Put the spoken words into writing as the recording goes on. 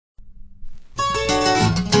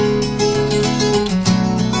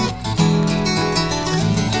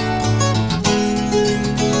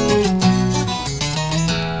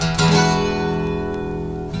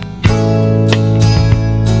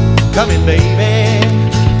baby,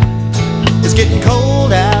 it's getting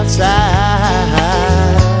cold outside.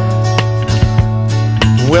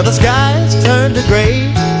 Well, the skies turned to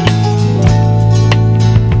gray.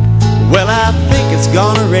 Well, I think it's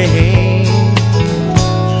gonna rain.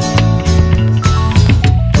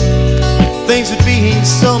 Things would be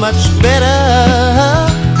so much better.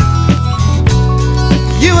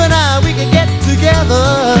 You and I, we could get together.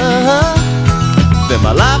 Then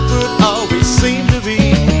my life would always seem to be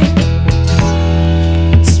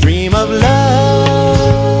a stream of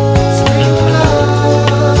love. Stream of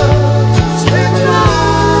love. Stream of love.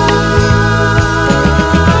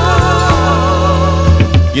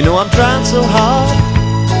 You know I'm trying so hard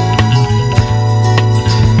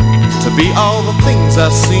to be all the things I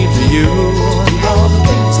seem to you. To be all the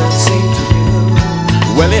things I seem to you.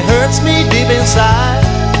 Well, it hurts me deep inside.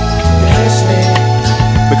 It hurts me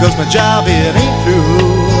because my job, it ain't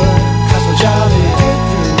through. Cause my job, it ain't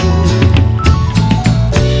through.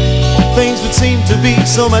 Things would seem to be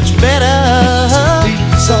so much better.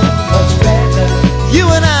 So much better. You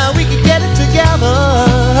and I, we could get it together.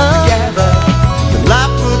 The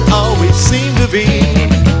life would always seem to be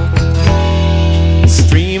a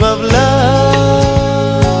stream of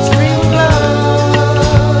love. Stream of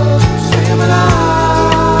love. Stream of love.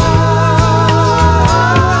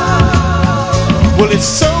 Well, it's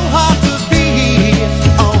so hard to be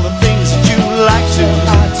all the things that you like to.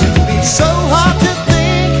 So hard to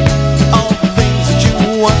think all the things that you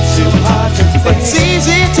want to. But it's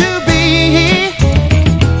easy to be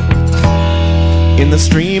in the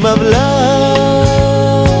stream of love.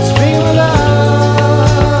 Stream of love.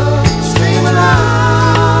 Stream of love.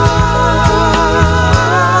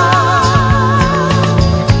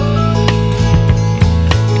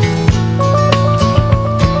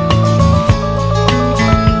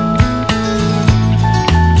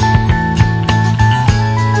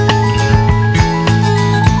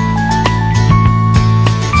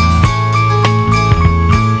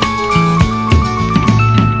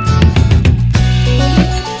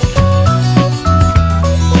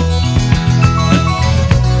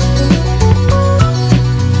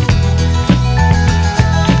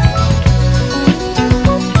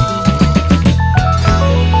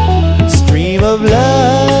 Stream of love.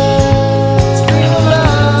 Stream of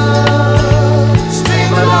love.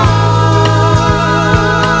 Stream of love.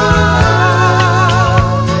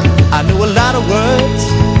 I know a lot of words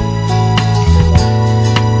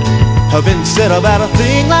have been said about a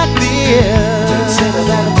thing like this.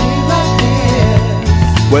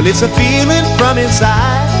 Well, it's a feeling from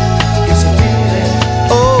inside. It's a feeling,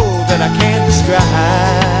 oh, that I can't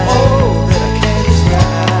describe. Oh, that I can't describe.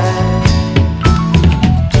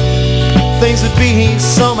 Things would be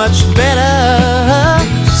so much better.